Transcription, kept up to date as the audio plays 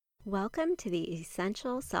Welcome to the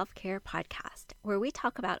Essential Self-Care Podcast, where we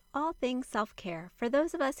talk about all things self-care for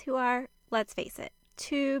those of us who are, let's face it,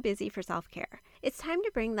 too busy for self-care. It's time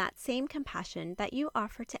to bring that same compassion that you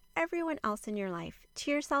offer to everyone else in your life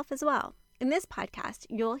to yourself as well. In this podcast,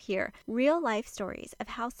 you'll hear real-life stories of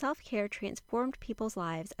how self-care transformed people's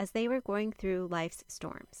lives as they were going through life's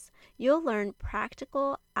storms. You'll learn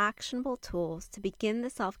practical, actionable tools to begin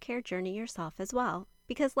the self-care journey yourself as well.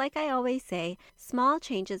 Because like I always say, small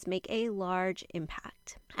changes make a large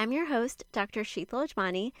impact. I'm your host, Dr. Sheetal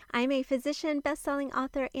Ajmani. I'm a physician, best-selling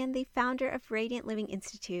author, and the founder of Radiant Living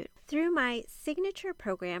Institute. Through my signature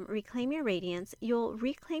program, Reclaim Your Radiance, you'll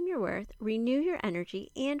reclaim your worth, renew your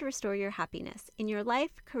energy, and restore your happiness in your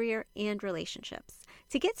life, career, and relationships.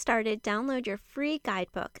 To get started, download your free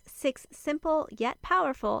guidebook, 6 simple yet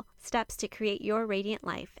powerful steps to create your radiant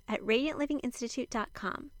life at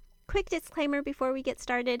radiantlivinginstitute.com. Quick disclaimer before we get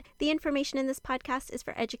started, the information in this podcast is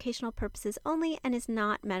for educational purposes only and is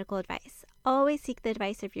not medical advice. Always seek the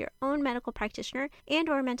advice of your own medical practitioner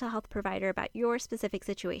and/or mental health provider about your specific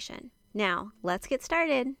situation. Now, let's get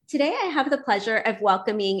started. Today, I have the pleasure of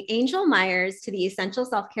welcoming Angel Myers to the Essential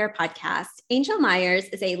Self-Care Podcast. Angel Myers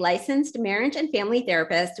is a licensed marriage and family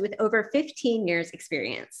therapist with over 15 years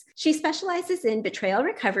experience. She specializes in betrayal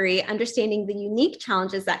recovery, understanding the unique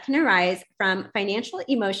challenges that can arise from financial,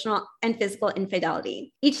 emotional, and physical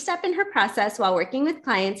infidelity. Each step in her process while working with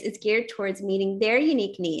clients is geared towards meeting their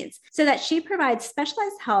unique needs so that she provides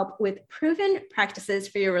specialized help with proven practices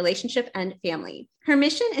for your relationship and family. Her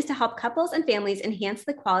mission is to help couples and families enhance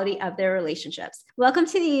the quality of their relationships. Welcome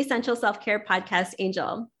to the Essential Self-Care Podcast,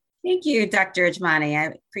 Angel. Thank you, Dr. Ajmani.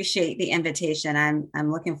 I appreciate the invitation.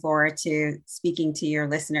 I'm looking forward to speaking to your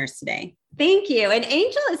listeners today. Thank you. And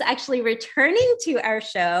Angel is actually returning to our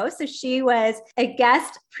show. So she was a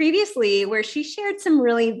guest previously where she shared some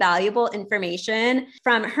really valuable information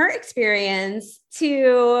from her experience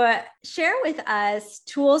to share with us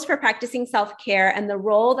tools for practicing self-care and the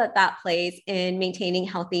role that that plays in maintaining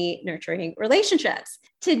healthy, nurturing relationships.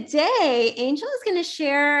 Today, Angel is going to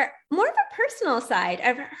share more of a personal side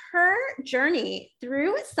of her journey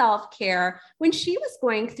through self-care when she was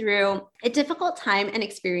going through a difficult time and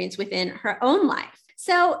experience within her own life.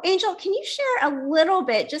 So, Angel, can you share a little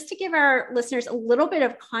bit, just to give our listeners a little bit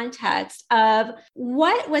of context of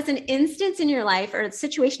what was an instance in your life or a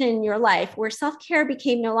situation in your life where self-care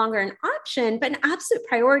became no longer an option, but an absolute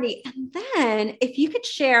priority? And then if you could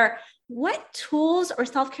share, what tools or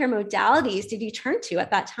self-care modalities did you turn to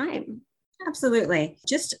at that time? Absolutely.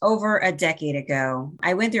 Just over a decade ago,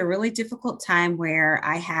 I went through a really difficult time where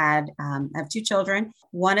I have 2 children.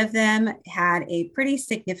 One of them had a pretty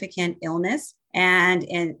significant illness. And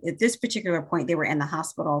at this particular point, they were in the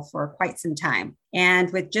hospital for quite some time.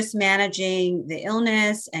 And with just managing the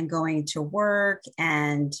illness and going to work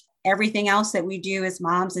and everything else that we do as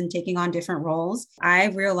moms and taking on different roles, I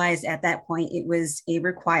realized at that point it was a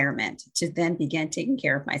requirement to then begin taking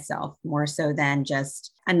care of myself more so than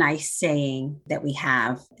just a nice saying that we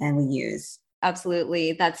have and we use.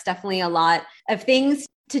 Absolutely. That's definitely a lot of things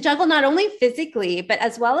to juggle, not only physically, but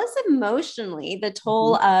as well as emotionally, the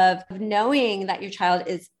toll of knowing that your child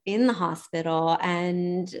is in the hospital.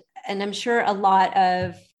 And I'm sure a lot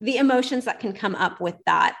of the emotions that can come up with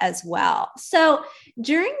that as well. So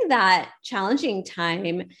during that challenging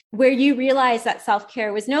time where you realized that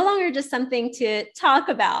self-care was no longer just something to talk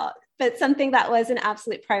about, but something that was an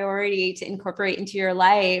absolute priority to incorporate into your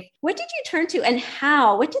life, what did you turn to and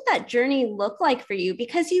how? What did that journey look like for you?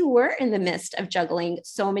 Because you were in the midst of juggling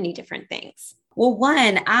so many different things. Well,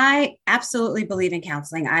 one, I absolutely believe in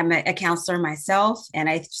counseling. I'm a counselor myself, and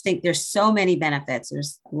I think there's so many benefits.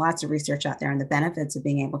 There's lots of research out there on the benefits of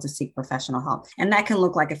being able to seek professional help. And that can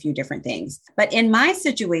look like a few different things. But in my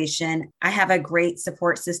situation, I have a great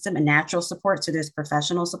support system, a natural support. So there's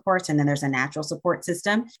professional supports, and then there's a natural support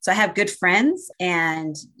system. So I have good friends.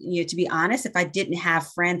 And to be honest, if I didn't have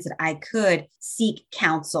friends that I could seek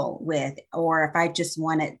counsel with, or if I just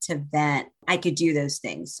wanted to vent, I could do those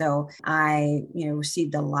things. So I,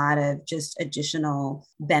 received a lot of just additional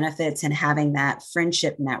benefits in having that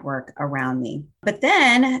friendship network around me. But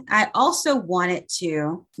then I also wanted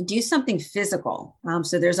to do something physical.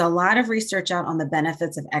 So there's a lot of research out on the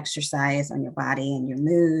benefits of exercise on your body and your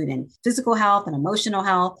mood and physical health and emotional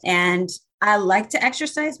health. And I like to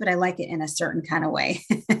exercise, but I like it in a certain kind of way.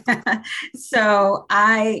 So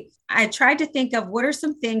I tried to think of what are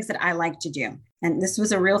some things that I like to do. And this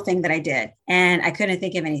was a real thing that I did. And I couldn't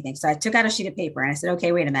think of anything. So I took out a sheet of paper and I said,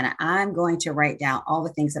 okay, wait a minute. I'm going to write down all the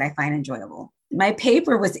things that I find enjoyable. My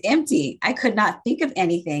paper was empty. I could not think of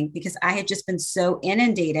anything because I had just been so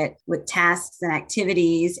inundated with tasks and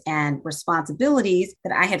activities and responsibilities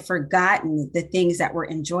that I had forgotten the things that were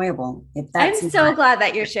enjoyable. If I'm that's so not. glad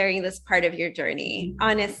that you're sharing this part of your journey,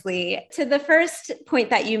 honestly. To the first point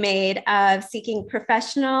that you made of seeking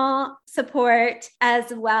professional support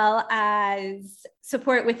as well as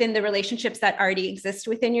support within the relationships that already exist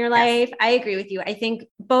within your Yes. life, I agree with you. I think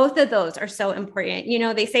both of those are so important. You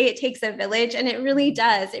know, they say it takes a village, and it really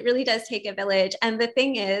does. It really does take a village. And the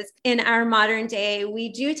thing is, in our modern day, we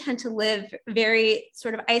do tend to live very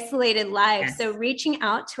sort of isolated lives. Yes. So reaching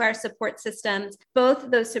out to our support systems,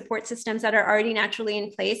 both those support systems that are already naturally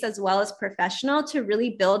in place, as well as professional, to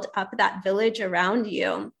really build up that village around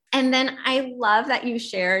you. And then I love that you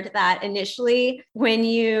shared that initially when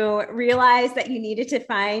you realized that you needed to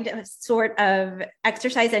find a sort of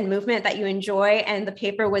exercise and movement that you enjoy, and the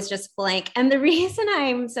paper was just blank. And the reason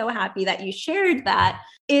I'm so happy that you shared that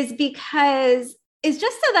is because it's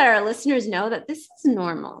just so that our listeners know that this is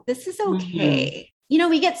normal. This is okay. Mm-hmm. You know,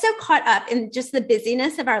 we get so caught up in just the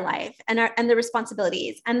busyness of our life and the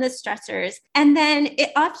responsibilities and the stressors. And then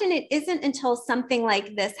it isn't until something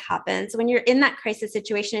like this happens, when you're in that crisis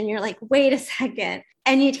situation and you're like, wait a second.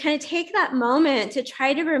 And you kind of take that moment to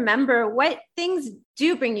try to remember what things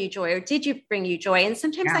do bring you joy, or did you bring you joy? And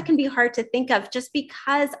sometimes that can be hard to think of just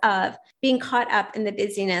because of being caught up in the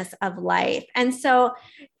busyness of life. And so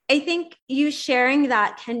I think you sharing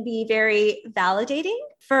that can be very validating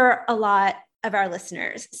for a lot of our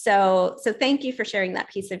listeners. So thank you for sharing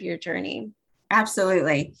that piece of your journey.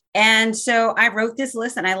 Absolutely. And so I wrote this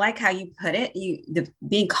list, and I like how you put it,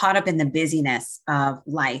 being caught up in the busyness of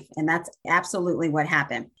life. And that's absolutely what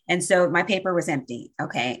happened. And so my paper was empty.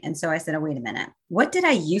 Okay. And so I said, oh, wait a minute. What did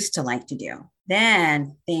I used to like to do?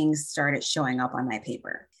 Then things started showing up on my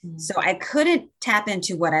paper. Mm-hmm. So I couldn't tap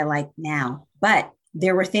into what I like now, but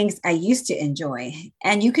there were things I used to enjoy.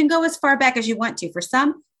 And you can go as far back as you want to. For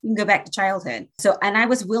some, you can go back to childhood. So, and I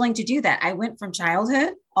was willing to do that. I went from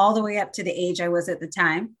childhood all the way up to the age I was at the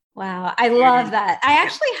time. Wow. I love that. I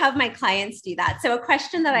actually have my clients do that. So a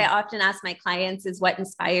question that I often ask my clients is, what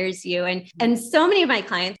inspires you? And so many of my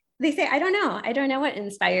clients, they say, I don't know what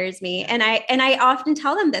inspires me. And I often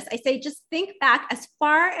tell them this. I say, just think back as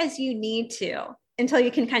far as you need to until you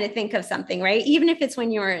can kind of think of something, right? Even if it's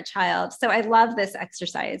when you were a child. So I love this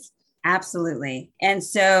exercise. Absolutely. And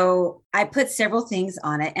so I put several things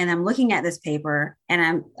on it, and I'm looking at this paper, and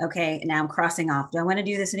I'm okay. Now I'm crossing off. Do I want to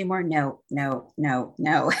do this anymore? No. Then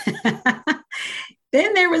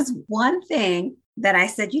there was one thing that I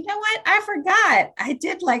said, you know what? I forgot. I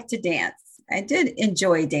did like to dance. I did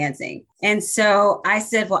enjoy dancing. And so I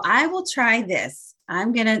said, well, I will try this.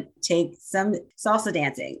 I'm going to take some salsa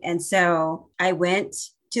dancing. And so I went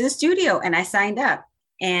to the studio and I signed up.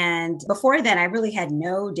 And before then, I really had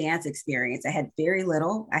no dance experience. I had very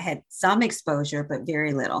little. I had some exposure, but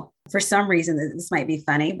very little. For some reason, this might be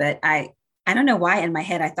funny, but I don't know why in my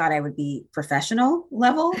head I thought I would be professional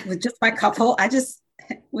level with just my couple. I just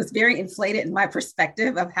was very inflated in my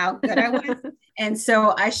perspective of how good I was. And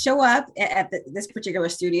so I show up at this particular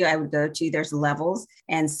studio I would go to. There's levels.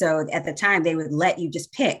 And so at the time, they would let you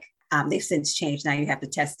just pick. They've since changed. Now you have to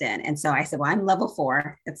test in. And so I said, well, I'm level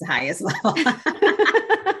 4. It's the highest level.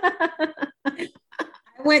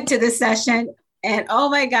 I went to the session, and oh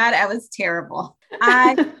my God, I was terrible.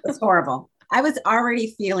 I was horrible. I was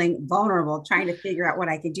already feeling vulnerable, trying to figure out what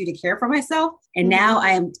I could do to care for myself. And now I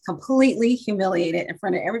am completely humiliated in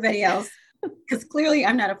front of everybody else because clearly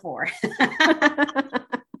I'm not a 4.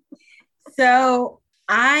 So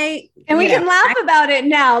we can laugh about it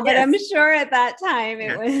now, but yes. I'm sure at that time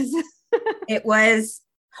it was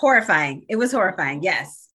horrifying. It was horrifying.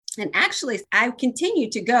 Yes. And actually, I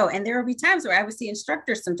continued to go. And there would be times where I would see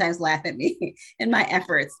instructors sometimes laugh at me in my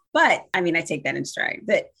efforts. But I mean, I take that in stride.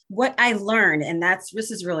 But what I learned, and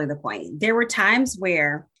this is really the point, there were times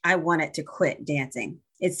where I wanted to quit dancing.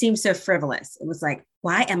 It seemed so frivolous. It was like,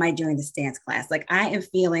 why am I doing this dance class? Like, I am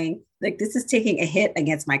feeling like this is taking a hit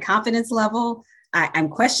against my confidence level. I'm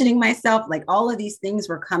questioning myself. Like, all of these things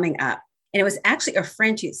were coming up. And it was actually a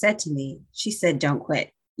friend who said to me, she said, don't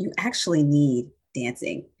quit. You actually need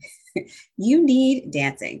dancing. You need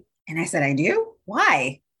dancing. And I said, I do?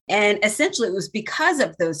 Why? And essentially it was because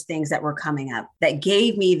of those things that were coming up that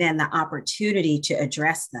gave me then the opportunity to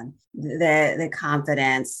address them. The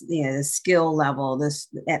confidence, the skill level,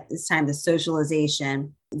 at this time, the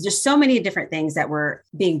socialization, just so many different things that were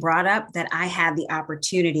being brought up that I had the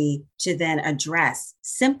opportunity to then address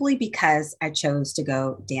simply because I chose to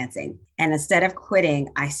go dancing. And instead of quitting,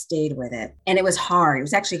 I stayed with it. And it was hard. It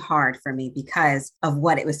was actually hard for me because of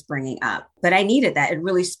what it was bringing up. But I needed that. It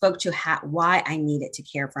really spoke to why I needed to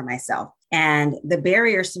care for myself. And the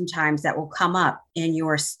barriers sometimes that will come up and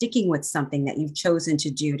you're sticking with something that you've chosen to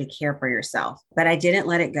do to care for yourself. But I didn't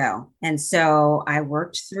let it go. And so I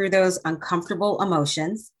worked through those uncomfortable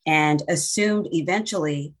emotions and assumed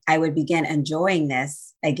eventually I would begin enjoying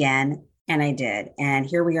this again. And I did. And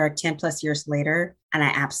here we are 10 plus years later. And I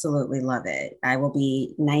absolutely love it. I will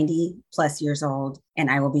be 90 plus years old and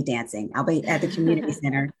I will be dancing. I'll be at the community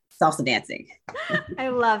center salsa dancing. I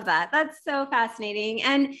love that. That's so fascinating.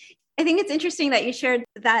 And I think it's interesting that you shared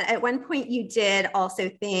that at one point you did also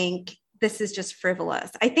think this is just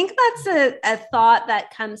frivolous. I think that's a thought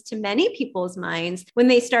that comes to many people's minds when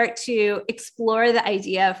they start to explore the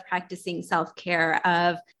idea of practicing self-care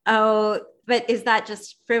of, oh, but is that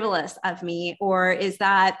just frivolous of me? Or is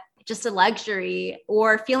that just a luxury,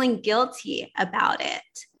 or feeling guilty about it?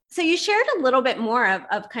 So you shared a little bit more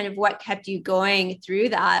of kind of what kept you going through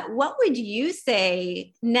that. What would you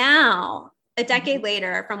say now, a decade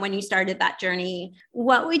later from when you started that journey?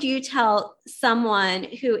 What would you tell someone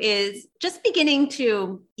who is just beginning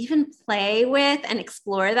to even play with and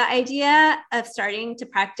explore the idea of starting to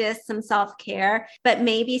practice some self-care, but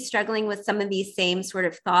maybe struggling with some of these same sort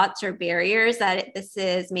of thoughts or barriers that this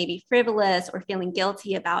is maybe frivolous or feeling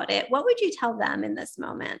guilty about it? What would you tell them in this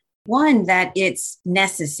moment? One, that it's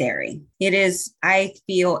necessary. It is, I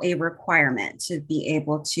feel, a requirement to be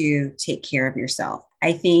able to take care of yourself.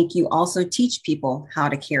 I think you also teach people how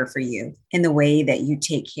to care for you in the way that you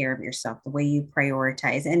take care of yourself, the way you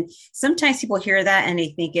prioritize. And sometimes people hear that and they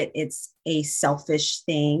think it's a selfish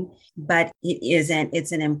thing, but it isn't.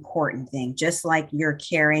 It's an important thing. Just like you're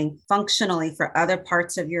caring functionally for other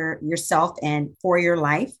parts of yourself and for your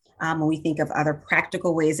life. When we think of other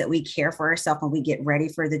practical ways that we care for ourselves when we get ready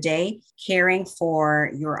for the day, caring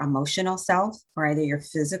for your emotional self, or either your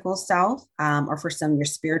physical self, or for some your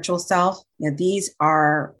spiritual self, these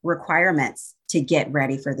are requirements to get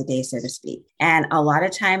ready for the day, so to speak. And a lot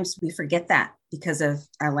of times we forget that because of,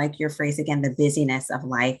 I like your phrase again, the busyness of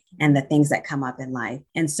life and the things that come up in life.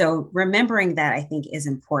 And so remembering that, I think, is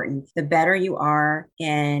important. The better you are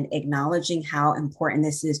in acknowledging how important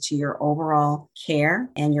this is to your overall care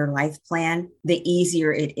and your life plan, the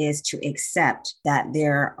easier it is to accept that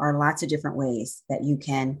there are lots of different ways that you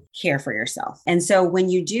can care for yourself. And so when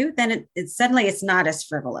you do, then suddenly it's not as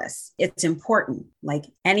frivolous. It's important, like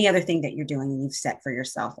any other thing that you're doing and you've set for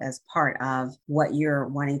yourself as part of what you're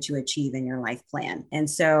wanting to achieve in your life plan. And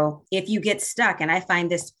so if you get stuck, and I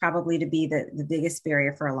find this probably to be the biggest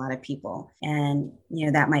barrier for a lot of people, and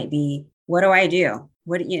that might be, what do I do?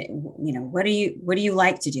 What do you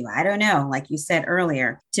like to do? I don't know. Like you said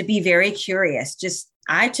earlier, to be very curious.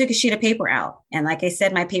 I took a sheet of paper out, and like I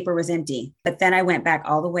said, my paper was empty, but then I went back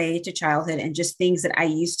all the way to childhood and just things that I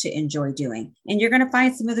used to enjoy doing. And you're going to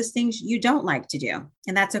find some of those things you don't like to do,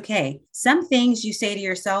 and that's okay. Some things you say to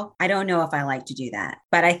yourself, I don't know if I like to do that,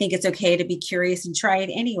 but I think it's okay to be curious and try it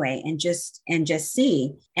anyway, and just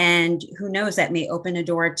see. And who knows, that may open a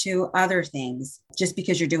door to other things just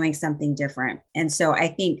because you're doing something different. And so I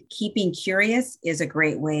think keeping curious is a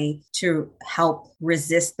great way to help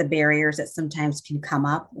resist the barriers that sometimes can come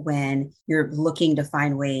up when you're looking to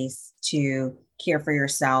find ways to care for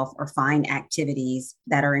yourself or find activities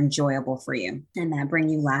that are enjoyable for you and that bring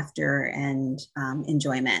you laughter and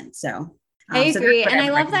enjoyment. So I agree. And I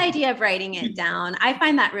love the idea of writing it down. I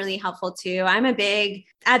find that really helpful too. I'm a big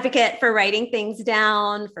advocate for writing things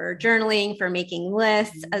down, for journaling, for making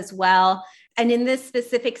lists as well. And in this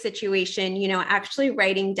specific situation, actually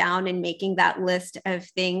writing down and making that list of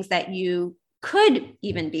things that you could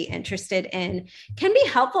even be interested in can be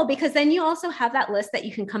helpful, because then you also have that list that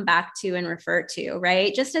you can come back to and refer to,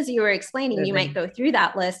 right? Just as you were explaining, you might go through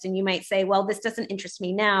that list and you might say, well, this doesn't interest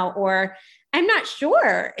me now, or I'm not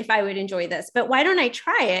sure if I would enjoy this, but why don't I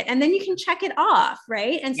try it? And then you can check it off,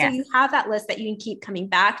 right? And so you have that list that you can keep coming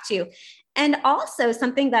back to. And also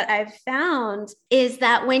something that I've found is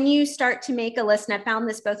that when you start to make a list, and I found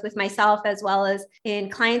this both with myself as well as in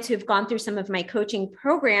clients who've gone through some of my coaching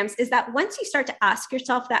programs, is that once you start to ask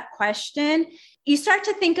yourself that question, you start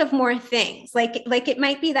to think of more things. Like it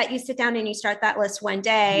might be that you sit down and you start that list one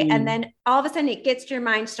day, and then all of a sudden it gets your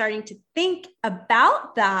mind starting to think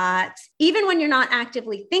about that even when you're not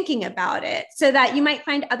actively thinking about it, so that you might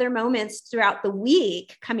find other moments throughout the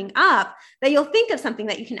week coming up that you'll think of something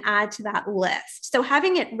that you can add to that list. So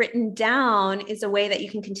having it written down is a way that you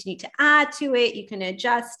can continue to add to it. You can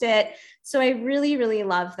adjust it. So I really, really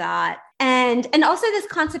love that. And also this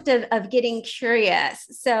concept of getting curious.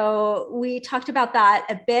 So we talked about that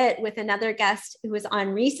a bit with another guest who was on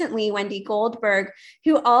recently, Wendy Goldberg,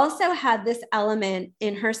 who also had this element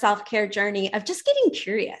in her self-care journey of just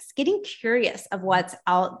getting curious of what's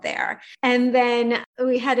out there. And then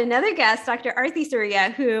we had another guest, Dr. Arthi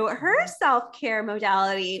Surya, who her self-care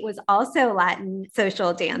modality was also Latin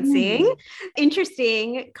social dancing.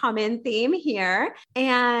 Interesting common theme here.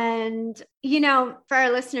 And for our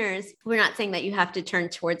listeners, we're not saying that you have to turn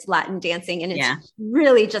towards Latin dancing, and it's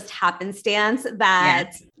really just happenstance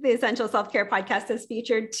that the Essential Self-Care Podcast has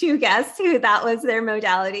featured 2 guests who that was their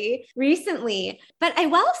modality recently. But I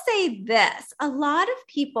will say this, a lot of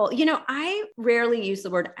people, I rarely use the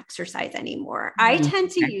word exercise anymore. I tend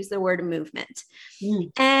to use the word movement.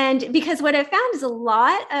 And because what I've found is a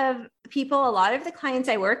lot of the clients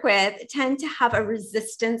I work with tend to have a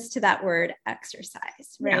resistance to that word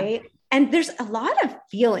exercise, right? And there's a lot of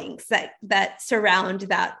feelings that surround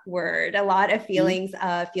that word, a lot of feelings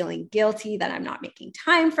of feeling guilty that I'm not making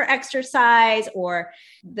time for exercise, or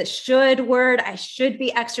the should word, I should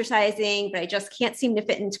be exercising, but I just can't seem to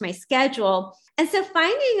fit into my schedule. And so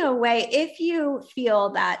finding a way, if you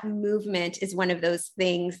feel that movement is one of those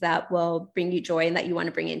things that will bring you joy and that you want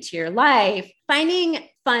to bring into your life, finding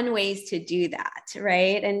fun ways to do that,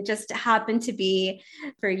 right? And just happen to be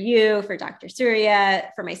for you, for Dr. Surya,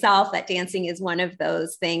 for myself, that dancing is one of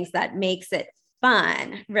those things that makes it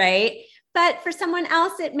fun, right? But for someone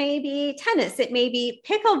else, it may be tennis, it may be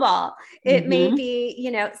pickleball, it may be,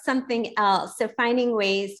 something else. So finding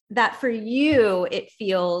ways that for you, it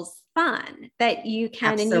feels fun, that you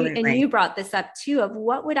can, and you brought this up too, of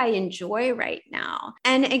what would I enjoy right now?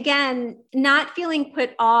 And again, not feeling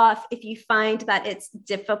put off if you find that it's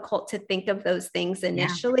difficult to think of those things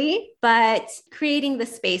initially, but creating the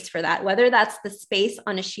space for that, whether that's the space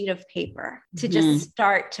on a sheet of paper to just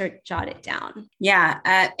start to jot it down. Yeah.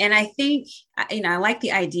 And I think, I like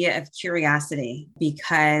the idea of curiosity,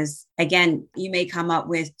 because again, you may come up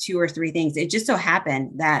with 2 or 3 things. It just so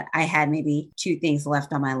happened that I had maybe 2 things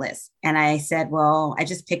left on my list. And I said, well, I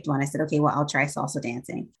just picked one. I said, okay, well, I'll try salsa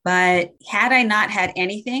dancing. But had I not had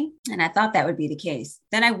anything, and I thought that would be the case,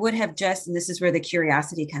 then I would have just, and this is where the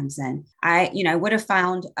curiosity comes in. I would have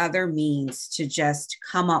found other means to just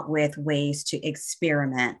come up with ways to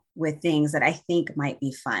experiment with things that I think might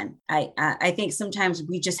be fun. I think sometimes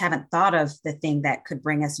we just haven't thought of the thing that could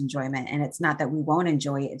bring us enjoyment. And it's not that we won't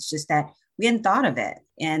enjoy it. It's just that we hadn't thought of it.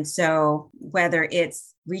 And so whether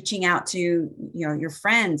it's reaching out to, your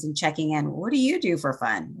friends and checking in, what do you do for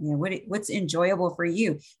fun? What's enjoyable for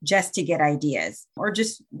you, just to get ideas, or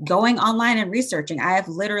just going online and researching. I have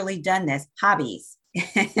literally done this, hobbies.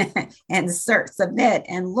 And submit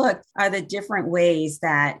and look are the different ways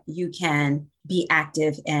that you can be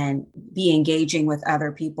active and be engaging with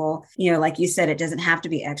other people. Like you said, it doesn't have to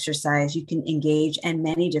be exercise. You can engage in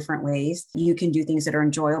many different ways. You can do things that are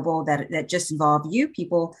enjoyable that just involve you.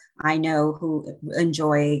 People I know who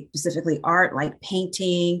enjoy specifically art, like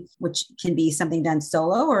painting, which can be something done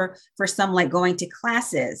solo, or for some, like going to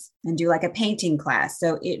classes and do like a painting class.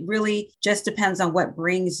 So it really just depends on what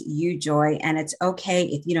brings you joy. And it's okay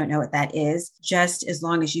if you don't know what that is, just as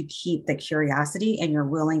long as you keep the curiosity and you're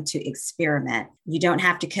willing to experiment. You don't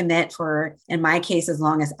have to commit for, in my case, as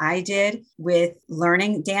long as I did with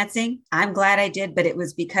learning dancing. I'm glad I did, but it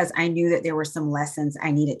was because I knew that there were some lessons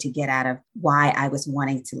I needed to get out of why I was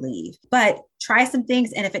wanting to leave. But try some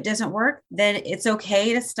things. And if it doesn't work, then it's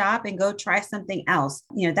okay to stop and go try something else.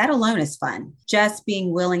 That alone is fun. Just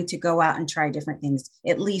being willing to go out and try different things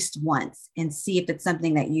at least once and see if it's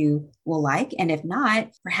something that you will like. And if not,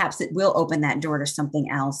 perhaps it will open that door to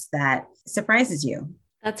something else that surprises you.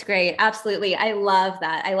 That's great. Absolutely. I love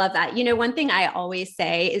that. One thing I always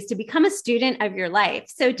say is to become a student of your life.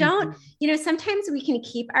 So don't, sometimes we can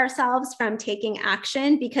keep ourselves from taking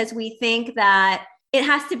action because we think that it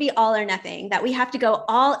has to be all or nothing, that we have to go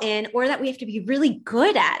all in, or that we have to be really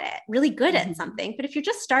good at it, really good at something. But if you're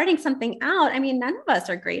just starting something out, none of us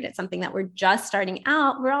are great at something that we're just starting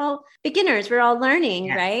out. We're all beginners. We're all learning,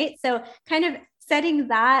 right? So kind of setting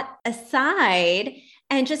that aside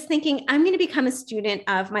and just thinking, I'm going to become a student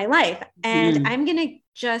of my life. And I'm going to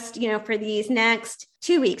just, for these next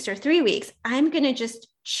 2 weeks or 3 weeks, I'm going to just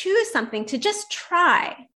choose something to just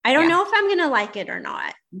try. I don't know if I'm going to like it or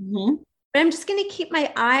not. But I'm just going to keep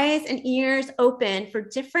my eyes and ears open for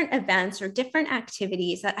different events or different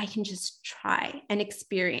activities that I can just try and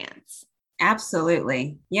experience.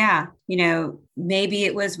 Absolutely. Yeah. Maybe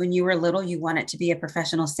it was when you were little, you wanted to be a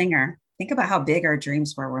professional singer. Think about how big our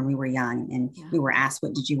dreams were when we were young and we were asked,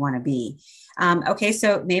 what did you want to be? Okay,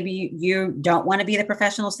 so maybe you don't want to be the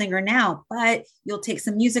professional singer now, but you'll take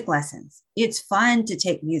some music lessons. It's fun to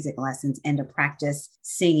take music lessons and to practice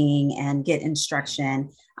singing and get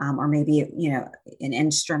instruction. Or maybe, an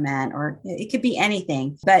instrument, or it could be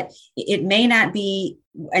anything, but it may not be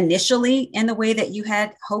initially in the way that you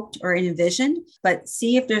had hoped or envisioned, but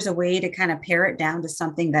see if there's a way to kind of pare it down to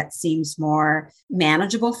something that seems more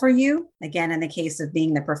manageable for you. Again, in the case of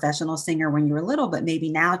being the professional singer when you were little, but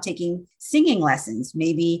maybe now taking singing lessons.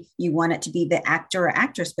 Maybe you want it to be the actor or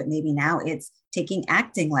actress, but maybe now it's taking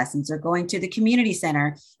acting lessons or going to the community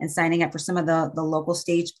center and signing up for some of the local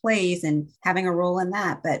stage plays and having a role in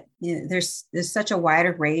that. But there's such a wide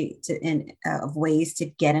array of ways to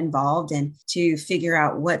get involved and to figure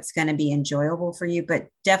out what's going to be enjoyable for you, but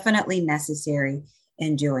definitely necessary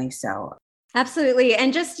in doing so. Absolutely.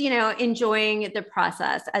 And just, enjoying the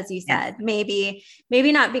process, as you said, maybe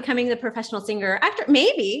not becoming the professional singer or actor,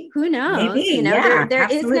 maybe, who knows, maybe,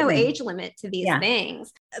 there is no age limit to these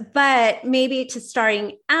things, but maybe to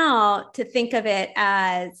starting out to think of it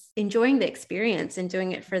as enjoying the experience and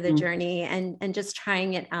doing it for the journey and just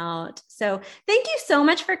trying it out. So thank you so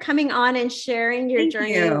much for coming on and sharing your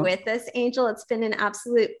journey with us, Angel. It's been an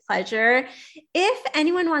absolute pleasure. If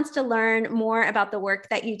anyone wants to learn more about the work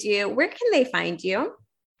that you do, where can they find you?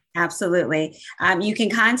 Absolutely. You can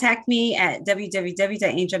contact me at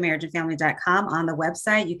www.angelmarriageandfamily.com on the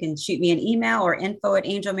website. You can shoot me an email or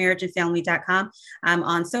info@angelmarriageandfamily.com. I'm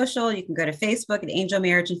on social. You can go to Facebook at Angel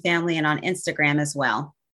Marriage and Family and on Instagram as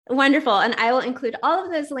well. Wonderful. And I will include all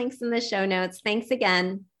of those links in the show notes. Thanks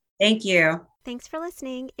again. Thank you. Thanks for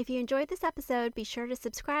listening. If you enjoyed this episode, be sure to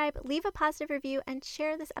subscribe, leave a positive review, and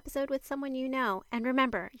share this episode with someone you know. And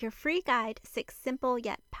remember, your free guide, 6 simple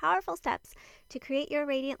yet powerful steps to create your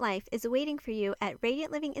radiant life, is waiting for you at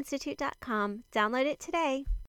radiantlivinginstitute.com. Download it today.